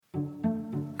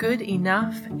good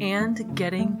enough and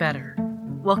getting better.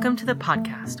 Welcome to the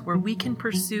podcast where we can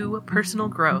pursue personal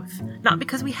growth, not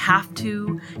because we have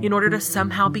to in order to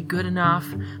somehow be good enough,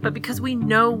 but because we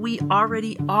know we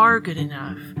already are good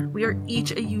enough. We are each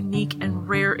a unique and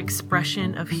rare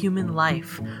expression of human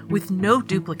life with no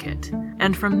duplicate.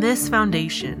 And from this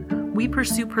foundation, we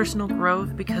pursue personal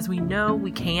growth because we know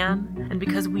we can, and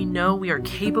because we know we are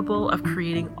capable of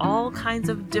creating all kinds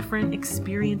of different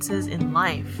experiences in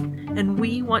life. And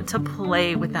we want to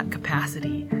play with that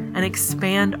capacity and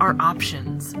expand our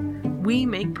options. We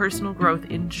make personal growth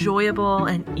enjoyable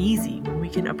and easy when we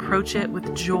can approach it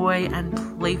with joy and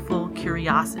playful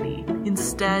curiosity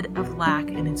instead of lack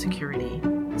and insecurity.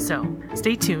 So,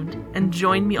 stay tuned and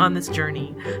join me on this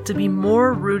journey to be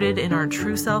more rooted in our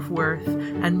true self-worth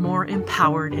and more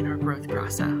empowered in our growth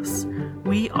process.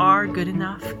 We are good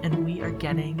enough and we are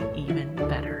getting even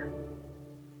better.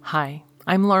 Hi,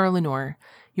 I'm Laura Lenore,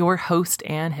 your host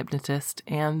and hypnotist,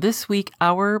 and this week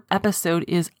our episode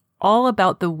is all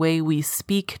about the way we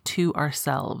speak to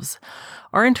ourselves.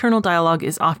 Our internal dialogue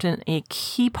is often a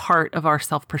key part of our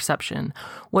self-perception,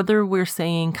 whether we're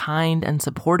saying kind and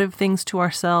supportive things to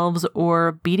ourselves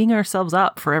or beating ourselves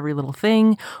up for every little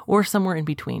thing or somewhere in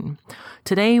between.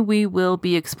 Today, we will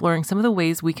be exploring some of the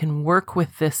ways we can work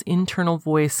with this internal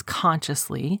voice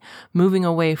consciously, moving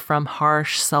away from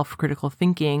harsh self-critical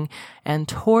thinking and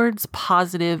towards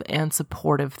positive and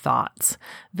supportive thoughts.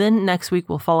 Then next week,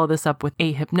 we'll follow this up with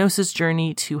a hypnosis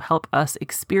journey to help us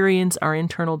experience our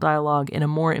internal dialogue in a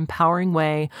more empowering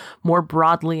way, more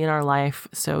broadly in our life.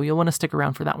 So you'll want to stick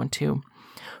around for that one too.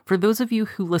 For those of you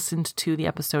who listened to the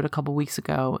episode a couple weeks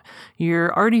ago,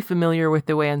 you're already familiar with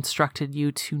the way I instructed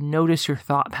you to notice your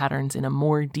thought patterns in a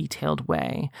more detailed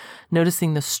way,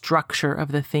 noticing the structure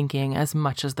of the thinking as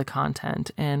much as the content.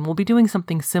 And we'll be doing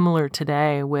something similar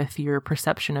today with your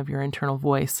perception of your internal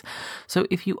voice. So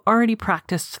if you already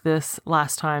practiced this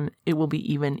last time, it will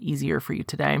be even easier for you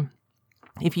today.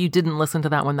 If you didn't listen to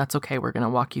that one, that's okay. We're going to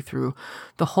walk you through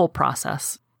the whole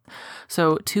process.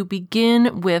 So to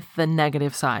begin with the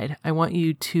negative side, I want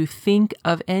you to think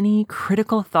of any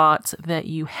critical thoughts that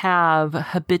you have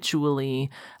habitually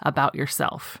about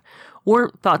yourself,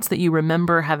 or thoughts that you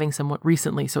remember having somewhat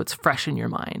recently so it's fresh in your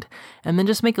mind. And then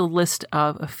just make a list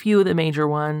of a few of the major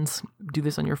ones. Do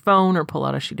this on your phone or pull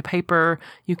out a sheet of paper.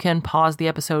 You can pause the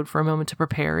episode for a moment to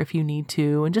prepare if you need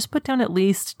to, and just put down at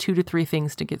least 2 to 3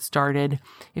 things to get started.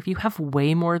 If you have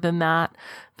way more than that,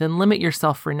 then limit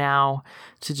yourself for now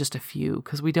to just a few,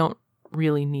 because we don't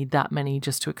really need that many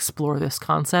just to explore this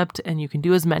concept, and you can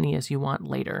do as many as you want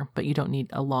later, but you don't need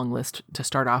a long list to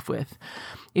start off with.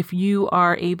 If you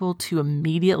are able to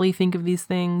immediately think of these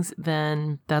things,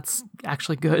 then that's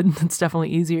actually good. It's definitely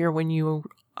easier when you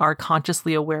are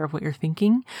consciously aware of what you're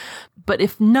thinking. But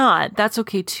if not, that's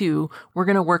okay too. We're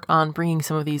going to work on bringing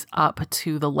some of these up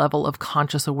to the level of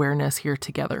conscious awareness here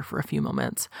together for a few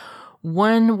moments.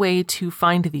 One way to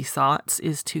find these thoughts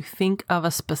is to think of a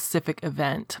specific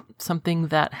event, something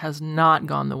that has not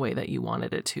gone the way that you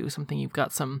wanted it to, something you've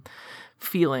got some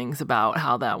feelings about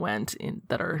how that went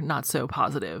that are not so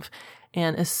positive.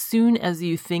 And as soon as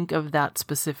you think of that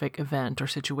specific event or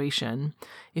situation,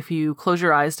 if you close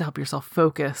your eyes to help yourself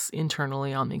focus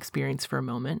internally on the experience for a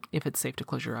moment, if it's safe to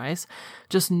close your eyes,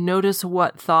 just notice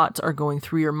what thoughts are going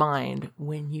through your mind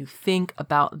when you think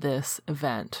about this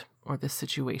event or this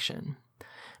situation.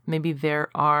 Maybe there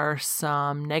are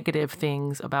some negative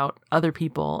things about other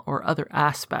people or other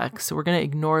aspects, so we're going to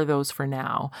ignore those for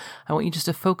now. I want you just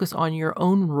to focus on your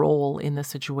own role in the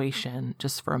situation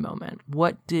just for a moment.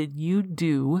 What did you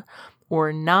do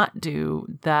or not do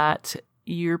that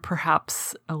you're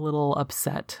perhaps a little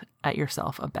upset at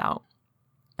yourself about?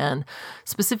 And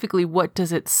specifically, what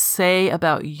does it say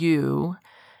about you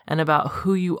and about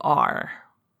who you are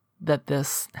that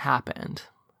this happened?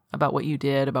 About what you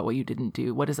did, about what you didn't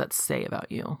do. What does that say about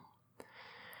you?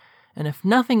 And if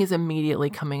nothing is immediately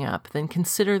coming up, then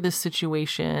consider this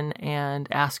situation and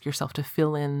ask yourself to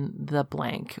fill in the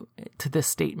blank to this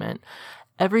statement.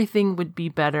 Everything would be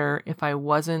better if I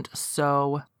wasn't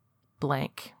so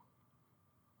blank.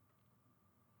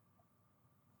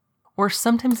 Or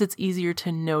sometimes it's easier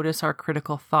to notice our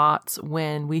critical thoughts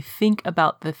when we think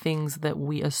about the things that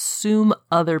we assume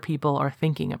other people are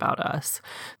thinking about us.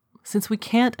 Since we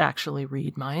can't actually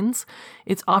read minds,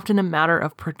 it's often a matter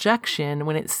of projection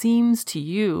when it seems to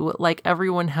you like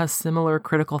everyone has similar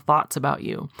critical thoughts about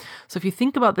you. So if you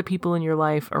think about the people in your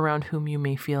life around whom you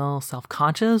may feel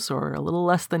self-conscious or a little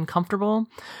less than comfortable,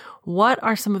 what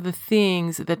are some of the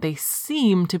things that they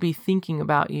seem to be thinking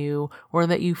about you or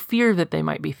that you fear that they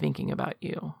might be thinking about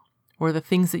you? or the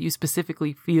things that you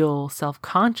specifically feel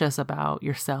self-conscious about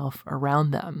yourself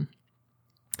around them.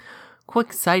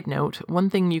 Quick side note, one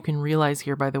thing you can realize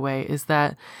here, by the way, is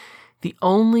that the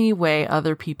only way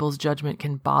other people's judgment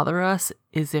can bother us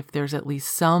is if there's at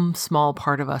least some small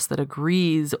part of us that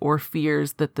agrees or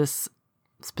fears that this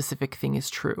specific thing is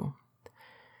true.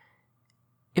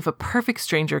 If a perfect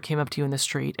stranger came up to you in the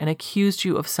street and accused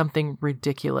you of something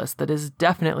ridiculous that is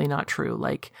definitely not true,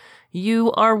 like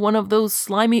you are one of those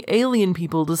slimy alien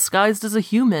people disguised as a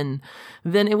human,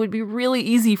 then it would be really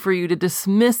easy for you to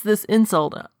dismiss this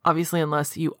insult, obviously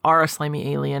unless you are a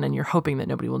slimy alien and you're hoping that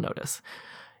nobody will notice.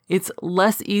 It's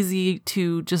less easy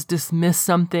to just dismiss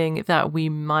something that we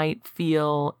might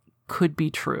feel could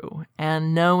be true.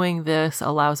 And knowing this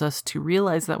allows us to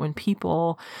realize that when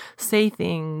people say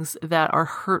things that are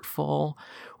hurtful,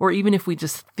 or even if we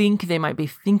just think they might be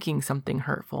thinking something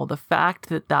hurtful, the fact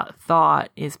that that thought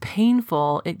is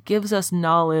painful, it gives us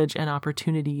knowledge and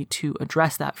opportunity to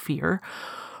address that fear.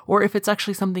 Or if it's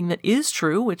actually something that is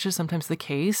true, which is sometimes the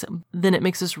case, then it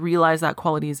makes us realize that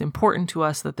quality is important to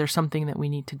us, that there's something that we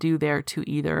need to do there to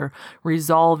either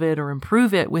resolve it or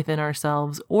improve it within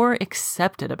ourselves or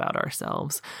accept it about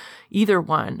ourselves. Either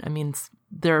one. I mean,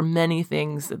 there are many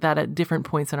things that at different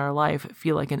points in our life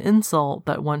feel like an insult,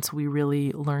 but once we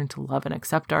really learn to love and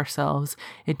accept ourselves,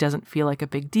 it doesn't feel like a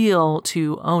big deal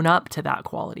to own up to that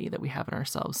quality that we have in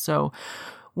ourselves. So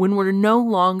when we're no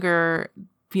longer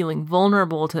feeling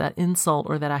vulnerable to that insult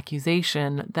or that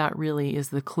accusation, that really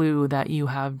is the clue that you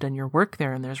have done your work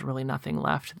there and there's really nothing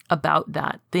left about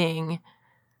that thing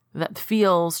that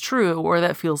feels true or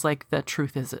that feels like the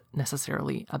truth isn't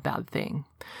necessarily a bad thing.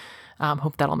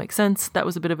 Hope that all makes sense. That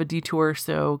was a bit of a detour,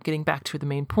 so getting back to the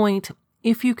main point.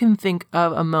 If you can think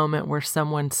of a moment where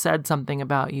someone said something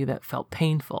about you that felt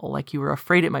painful, like you were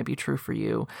afraid it might be true for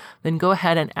you, then go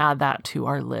ahead and add that to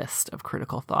our list of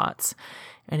critical thoughts.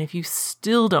 And if you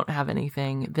still don't have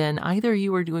anything, then either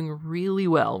you are doing really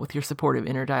well with your supportive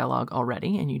inner dialogue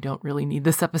already, and you don't really need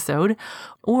this episode,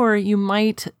 or you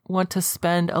might want to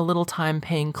spend a little time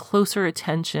paying closer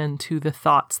attention to the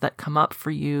thoughts that come up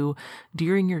for you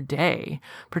during your day,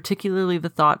 particularly the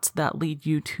thoughts that lead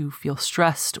you to feel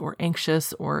stressed or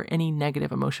anxious or any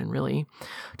negative emotion, really.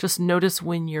 Just notice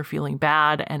when you're feeling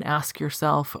bad and ask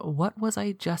yourself, what was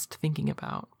I just thinking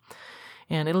about?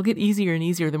 And it'll get easier and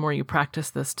easier the more you practice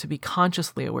this to be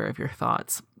consciously aware of your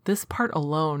thoughts. This part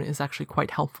alone is actually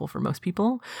quite helpful for most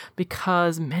people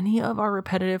because many of our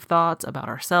repetitive thoughts about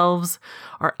ourselves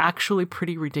are actually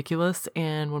pretty ridiculous.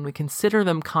 And when we consider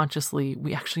them consciously,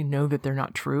 we actually know that they're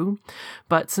not true.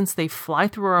 But since they fly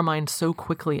through our mind so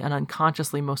quickly and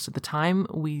unconsciously most of the time,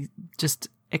 we just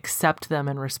accept them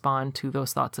and respond to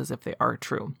those thoughts as if they are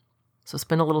true. So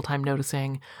spend a little time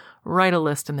noticing, write a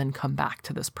list, and then come back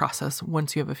to this process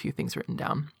once you have a few things written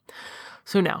down.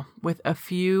 So now, with a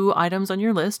few items on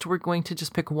your list, we're going to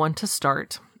just pick one to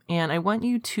start. And I want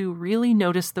you to really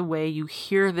notice the way you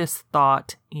hear this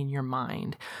thought in your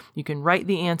mind. You can write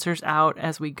the answers out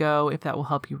as we go if that will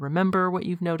help you remember what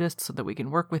you've noticed so that we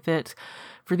can work with it.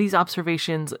 For these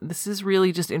observations, this is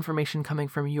really just information coming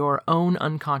from your own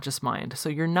unconscious mind. So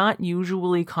you're not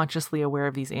usually consciously aware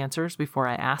of these answers before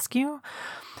I ask you.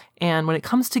 And when it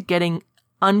comes to getting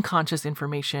unconscious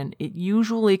information, it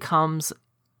usually comes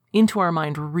into our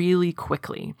mind really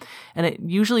quickly. And it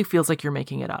usually feels like you're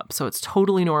making it up. So it's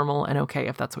totally normal and okay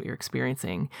if that's what you're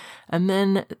experiencing. And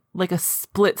then like a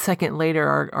split second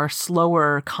later, our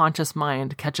slower conscious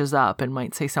mind catches up and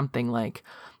might say something like,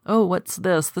 oh, what's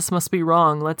this? This must be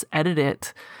wrong. Let's edit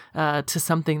it to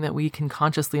something that we can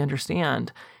consciously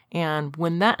understand. And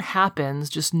when that happens,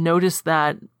 just notice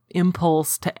that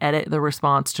impulse to edit the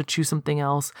response, to choose something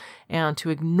else, and to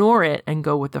ignore it and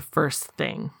go with the first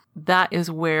thing. That is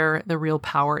where the real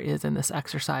power is in this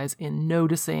exercise, in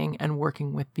noticing and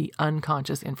working with the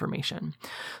unconscious information.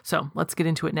 So let's get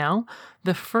into it now.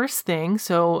 The first thing,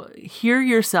 so hear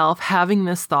yourself having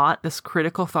this thought, this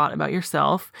critical thought about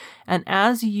yourself. And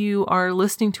as you are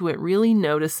listening to it, really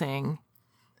noticing,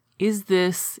 is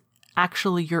this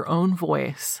actually your own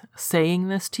voice saying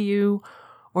this to you,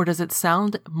 or does it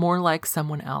sound more like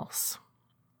someone else?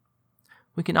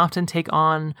 We can often take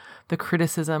on the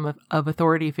criticism of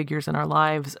authority figures in our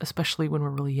lives, especially when we're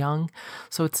really young.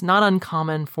 So it's not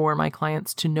uncommon for my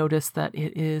clients to notice that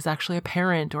it is actually a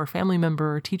parent or family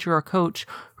member or teacher or coach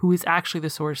who is actually the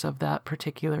source of that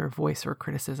particular voice or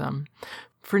criticism.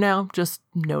 For now, just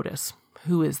notice,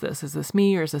 who is this? Is this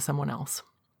me or is this someone else?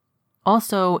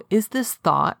 Also, is this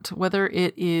thought, whether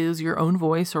it is your own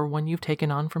voice or one you've taken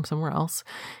on from somewhere else,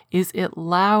 is it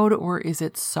loud or is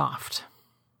it soft?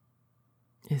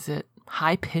 Is it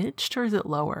high-pitched or is it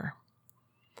lower?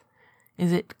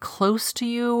 Is it close to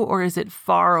you or is it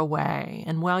far away?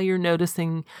 And while you're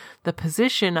noticing the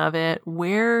position of it,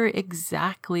 where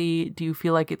exactly do you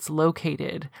feel like it's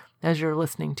located as you're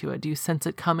listening to it? Do you sense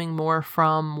it coming more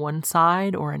from one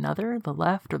side or another, the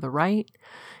left or the right?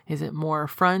 Is it more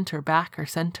front or back or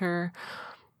center?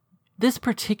 This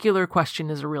particular question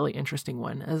is a really interesting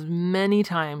one, as many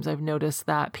times I've noticed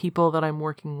that people that I'm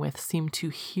working with seem to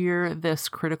hear this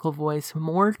critical voice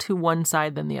more to one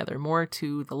side than the other, more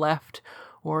to the left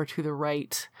or to the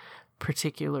right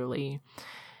particularly.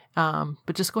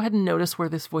 But just go ahead and notice where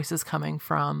this voice is coming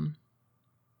from,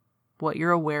 what you're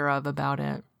aware of about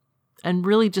it, and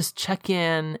really just check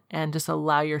in and just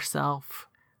allow yourself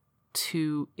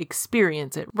to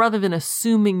experience it rather than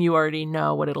assuming you already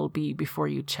know what it'll be before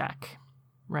you check,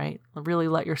 right? Really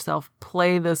let yourself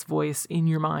play this voice in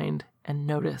your mind and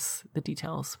notice the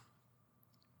details.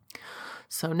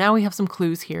 So now we have some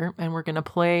clues here, and we're going to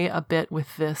play a bit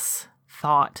with this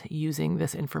thought using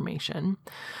this information.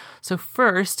 So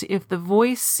first, if the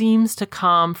voice seems to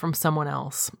come from someone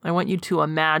else, I want you to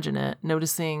imagine it,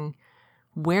 noticing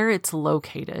where it's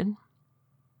located.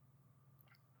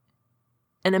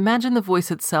 And imagine the voice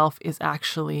itself is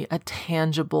actually a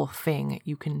tangible thing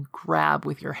you can grab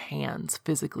with your hands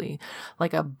physically,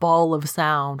 like a ball of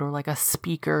sound or like a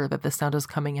speaker that the sound is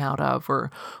coming out of, or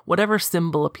whatever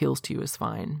symbol appeals to you is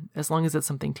fine, as long as it's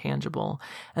something tangible.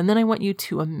 And then I want you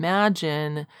to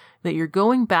imagine that you're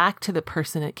going back to the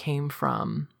person it came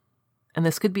from. And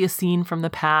this could be a scene from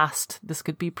the past. This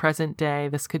could be present day.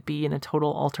 This could be in a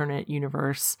total alternate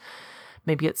universe.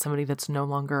 Maybe it's somebody that's no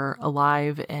longer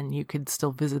alive and you could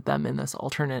still visit them in this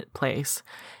alternate place.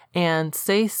 And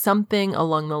say something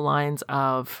along the lines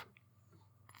of,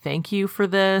 "Thank you for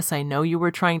this. I know you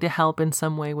were trying to help in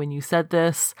some way when you said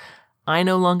this. I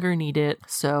no longer need it,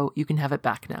 so you can have it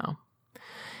back now."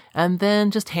 And then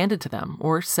just hand it to them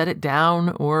or set it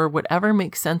down or whatever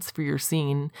makes sense for your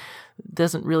scene. It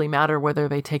doesn't really matter whether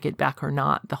they take it back or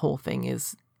not. The whole thing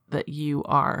is that you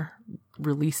are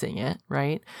releasing it,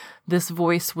 right? This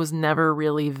voice was never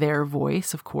really their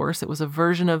voice, of course. It was a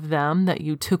version of them that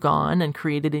you took on and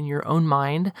created in your own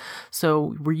mind.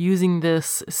 So we're using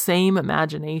this same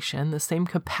imagination, the same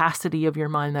capacity of your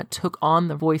mind that took on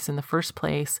the voice in the first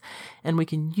place, and we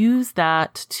can use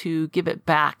that to give it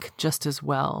back just as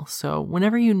well. So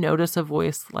whenever you notice a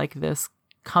voice like this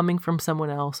coming from someone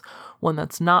else, one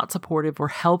that's not supportive or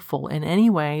helpful in any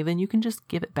way, then you can just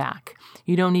give it back.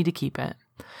 You don't need to keep it.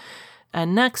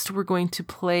 And next, we're going to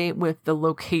play with the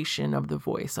location of the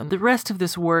voice. And the rest of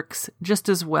this works just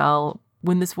as well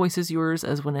when this voice is yours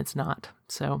as when it's not.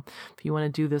 So if you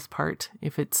want to do this part,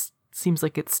 if it seems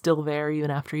like it's still there even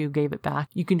after you gave it back,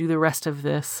 you can do the rest of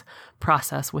this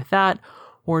process with that,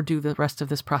 or do the rest of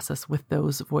this process with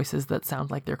those voices that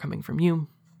sound like they're coming from you.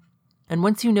 And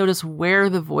once you notice where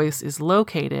the voice is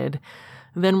located,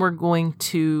 then we're going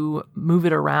to move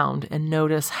it around and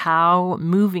notice how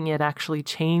moving it actually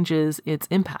changes its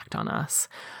impact on us.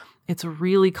 It's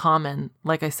really common,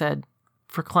 like I said,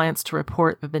 for clients to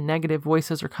report that the negative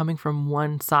voices are coming from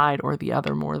one side or the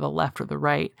other, more the left or the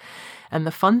right. And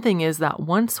the fun thing is that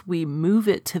once we move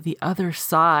it to the other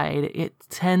side, it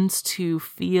tends to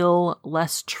feel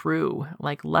less true,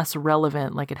 like less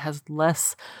relevant, like it has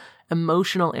less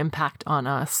emotional impact on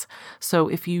us. So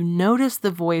if you notice the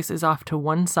voice is off to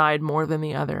one side more than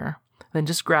the other, then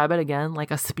just grab it again, like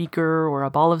a speaker or a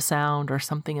ball of sound or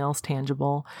something else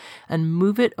tangible, and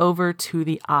move it over to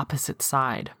the opposite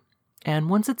side. And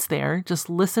once it's there, just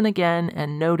listen again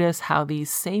and notice how these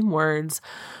same words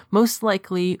most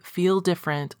likely feel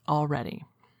different already.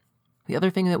 The other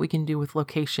thing that we can do with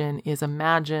location is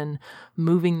imagine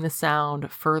moving the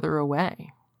sound further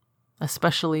away,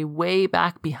 especially way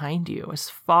back behind you, as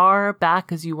far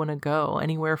back as you want to go,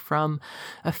 anywhere from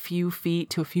a few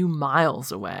feet to a few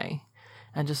miles away.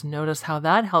 And just notice how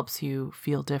that helps you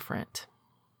feel different.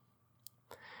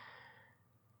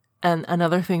 And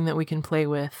another thing that we can play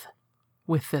with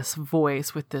this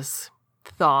voice, with this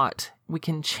thought, we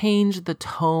can change the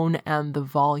tone and the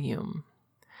volume.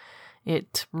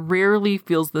 It rarely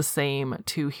feels the same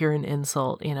to hear an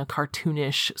insult in a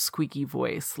cartoonish, squeaky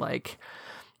voice like,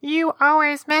 "You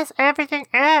always mess everything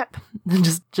up."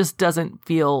 It just doesn't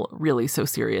feel really so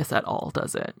serious at all,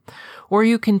 does it? Or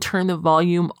you can turn the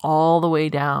volume all the way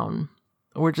down,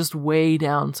 or just way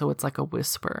down so it's like a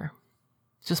whisper.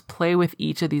 Just play with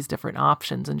each of these different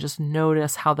options and just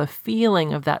notice how the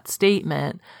feeling of that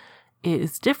statement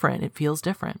is different. It feels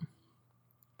different.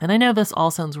 And I know this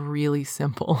all sounds really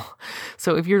simple.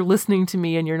 So if you're listening to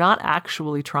me and you're not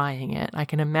actually trying it, I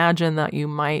can imagine that you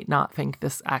might not think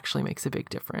this actually makes a big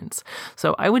difference.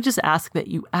 So I would just ask that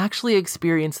you actually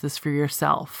experience this for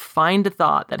yourself. Find a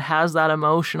thought that has that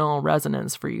emotional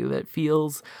resonance for you, that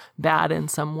feels bad in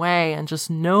some way, and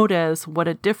just notice what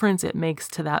a difference it makes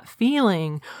to that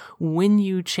feeling when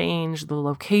you change the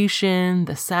location,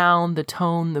 the sound, the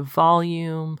tone, the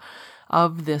volume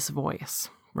of this voice,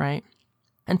 right?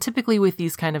 And typically with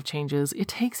these kind of changes, it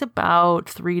takes about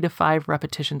 3 to 5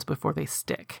 repetitions before they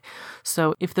stick.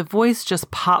 So if the voice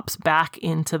just pops back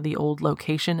into the old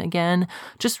location again,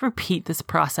 just repeat this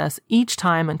process each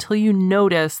time until you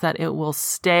notice that it will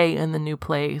stay in the new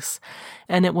place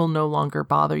and it will no longer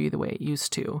bother you the way it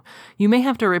used to. You may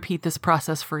have to repeat this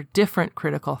process for different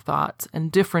critical thoughts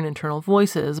and different internal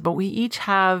voices, but we each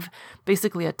have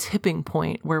basically a tipping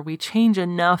point where we change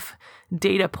enough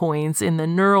data points in the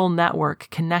neural network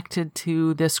connected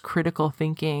to this critical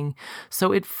thinking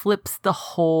so it flips the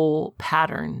whole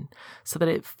pattern so that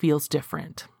it feels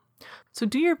different. So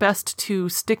do your best to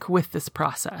stick with this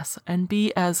process and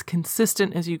be as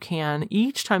consistent as you can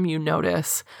each time you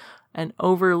notice an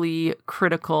overly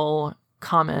critical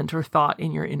comment or thought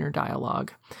in your inner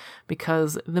dialogue.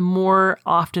 Because the more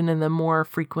often and the more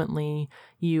frequently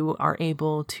you are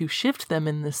able to shift them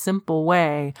in this simple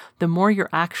way, the more you're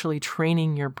actually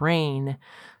training your brain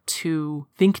to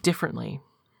think differently.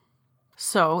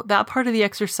 So that part of the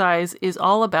exercise is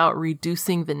all about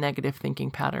reducing the negative thinking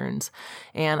patterns.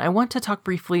 And I want to talk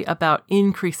briefly about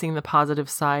increasing the positive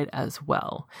side as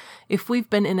well. If we've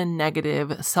been in a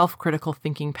negative, self-critical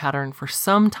thinking pattern for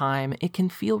some time, it can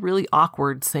feel really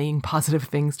awkward saying positive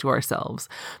things to ourselves.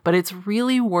 But it's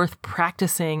really worth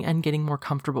practicing and getting more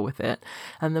comfortable with it.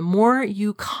 And the more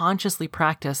you consciously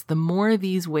practice, the more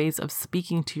these ways of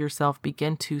speaking to yourself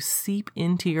begin to seep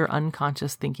into your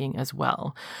unconscious thinking as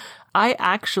well. I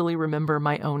actually remember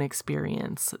my own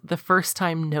experience, the first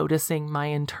time noticing my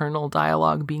internal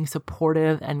dialogue being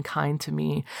supportive and kind to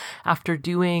me after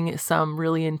doing some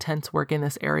really intense work in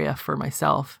this area for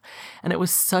myself. And it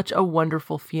was such a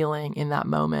wonderful feeling in that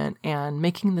moment. And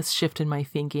making this shift in my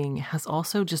thinking has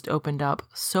also just opened up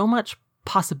so much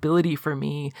possibility for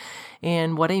me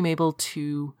in what I'm able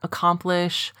to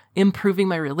accomplish, improving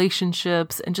my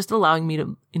relationships, and just allowing me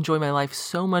to enjoy my life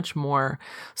so much more.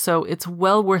 So it's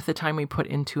well worth the time we put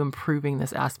into improving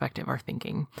this aspect of our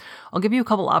thinking. I'll give you a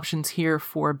couple options here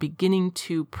for beginning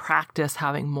to practice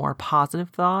having more positive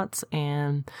thoughts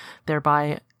and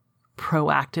thereby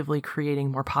proactively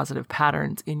creating more positive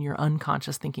patterns in your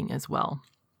unconscious thinking as well.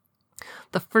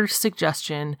 The first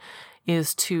suggestion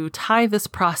is to tie this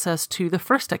process to the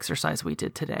first exercise we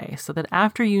did today, so that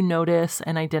after you notice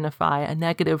and identify a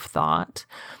negative thought,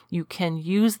 you can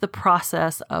use the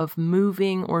process of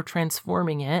moving or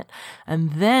transforming it,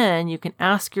 and then you can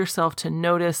ask yourself to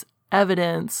notice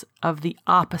evidence of the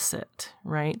opposite,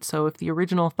 right? So if the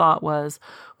original thought was,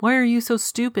 why are you so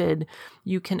stupid?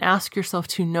 You can ask yourself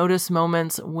to notice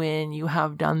moments when you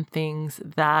have done things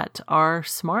that are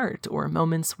smart, or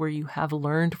moments where you have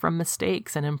learned from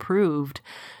mistakes and improved,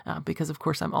 because of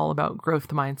course I'm all about growth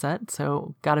mindset,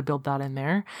 so got to build that in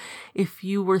there. If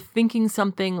you were thinking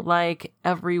something like,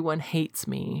 everyone hates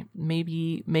me,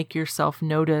 maybe make yourself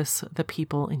notice the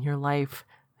people in your life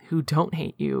who don't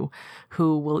hate you,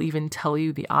 who will even tell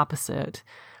you the opposite.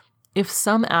 If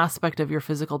some aspect of your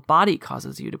physical body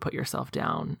causes you to put yourself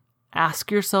down, ask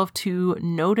yourself to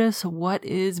notice what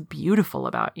is beautiful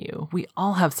about you. We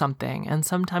all have something, and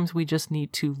sometimes we just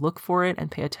need to look for it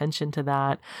and pay attention to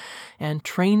that and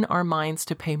train our minds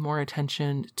to pay more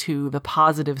attention to the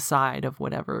positive side of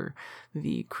whatever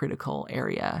the critical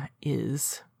area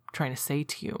is trying to say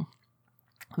to you.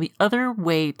 The other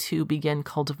way to begin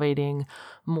cultivating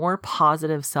more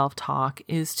positive self-talk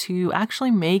is to actually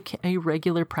make a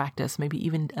regular practice, maybe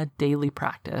even a daily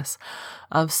practice,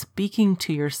 of speaking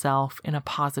to yourself in a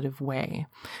positive way.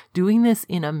 Doing this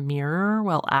in a mirror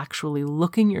while actually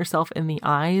looking yourself in the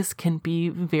eyes can be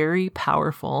very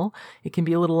powerful. It can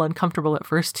be a little uncomfortable at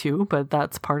first too, but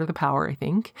that's part of the power, I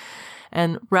think.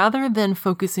 And rather than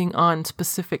focusing on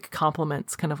specific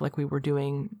compliments, kind of like we were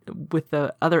doing with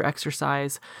the other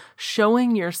exercise,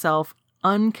 showing yourself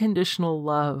unconditional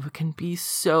love can be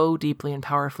so deeply and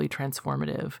powerfully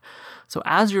transformative. So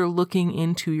as you're looking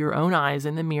into your own eyes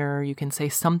in the mirror, you can say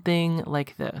something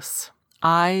like this: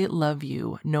 I love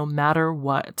you no matter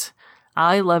what.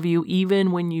 I love you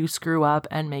even when you screw up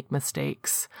and make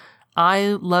mistakes.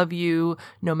 I love you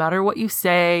no matter what you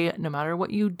say, no matter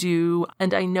what you do,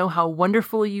 and I know how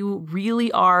wonderful you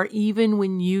really are even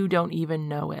when you don't even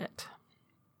know it.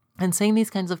 And saying these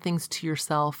kinds of things to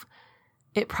yourself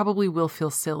it probably will feel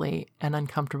silly and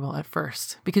uncomfortable at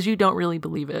first because you don't really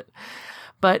believe it.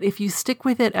 But if you stick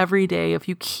with it every day, if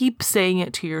you keep saying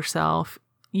it to yourself,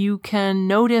 you can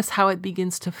notice how it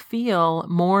begins to feel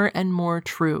more and more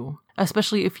true,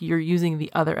 especially if you're using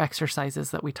the other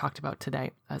exercises that we talked about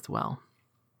today as well.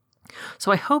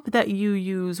 So I hope that you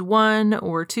use one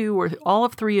or two or all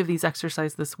of three of these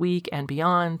exercises this week and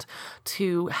beyond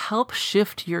to help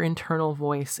shift your internal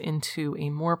voice into a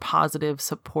more positive,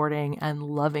 supporting, and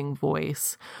loving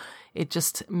voice. It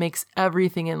just makes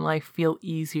everything in life feel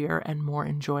easier and more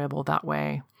enjoyable that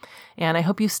way. And I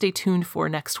hope you stay tuned for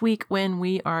next week when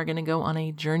we are going to go on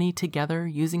a journey together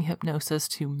using hypnosis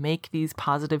to make these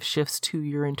positive shifts to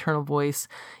your internal voice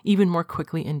even more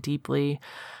quickly and deeply.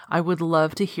 I would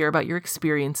love to hear about your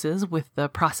experiences with the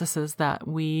processes that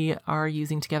we are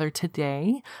using together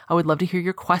today. I would love to hear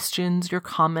your questions, your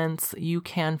comments. You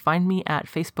can find me at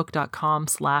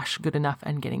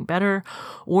facebook.com/goodenoughandgettingbetter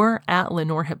or at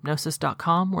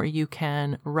lenorehypnosis.com, where you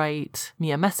can write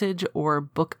me a message or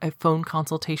book a phone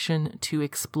consultation to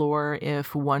explore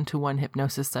if one-to-one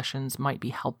hypnosis sessions might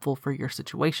be helpful for your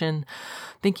situation.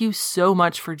 Thank you so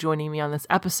much for joining me on this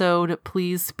episode.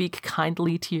 Please speak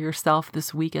kindly to yourself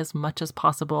this week as much as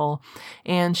possible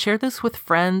and share this with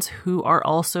friends who are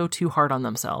also too hard on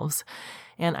themselves.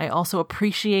 And I also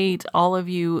appreciate all of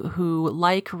you who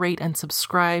like, rate, and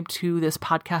subscribe to this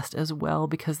podcast as well,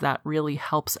 because that really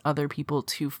helps other people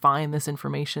to find this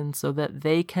information so that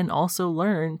they can also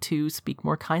learn to speak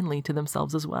more kindly to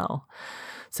themselves as well.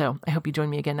 So I hope you join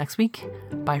me again next week.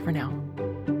 Bye for now.